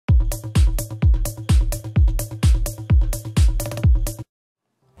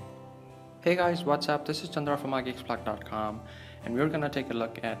Hey guys, what's up? This is Chandra from iGeeksblog.com, and we're going to take a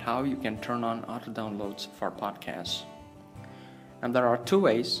look at how you can turn on auto downloads for podcasts. And there are two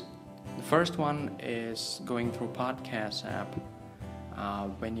ways. The first one is going through Podcast app.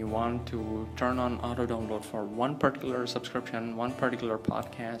 When you want to turn on auto download for one particular subscription, one particular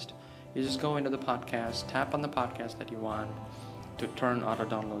podcast, you just go into the podcast, tap on the podcast that you want to turn auto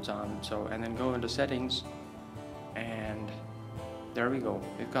downloads on. And then go into settings, and there we go.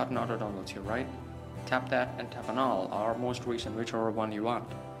 We've got an auto downloads here, right? Tap that and tap on all, or most recent, whichever one you want.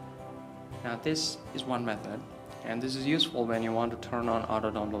 Now this is one method, and this is useful when you want to turn on auto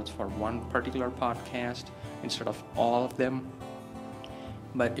downloads for one particular podcast instead of all of them.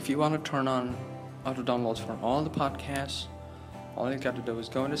 But if you want to turn on auto downloads for all the podcasts, all you got to do is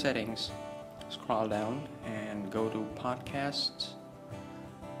go into settings, scroll down, and go to podcasts.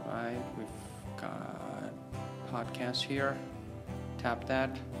 Right, we've got podcasts here. Tap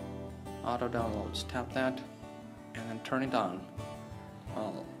that, auto downloads, tap that, and then turn it on.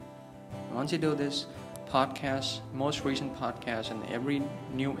 Well, once you do this, podcasts, most recent podcasts, and every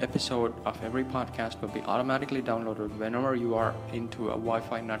new episode of every podcast will be automatically downloaded whenever you are into a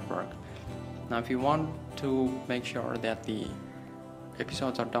Wi-Fi network. Now, if you want to make sure that the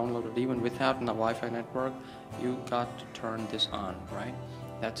episodes are downloaded even without a Wi-Fi network, you got to turn this on, right?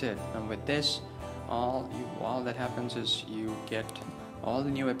 That's it. And with this, all that happens is you get all the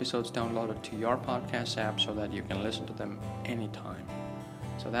new episodes downloaded to your podcast app so that you can listen to them anytime.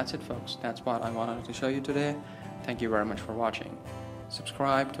 So that's it, folks. That's what I wanted to show you today. Thank you very much for watching.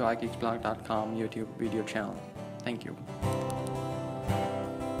 Subscribe to iGeeksblog.com YouTube video channel. Thank you.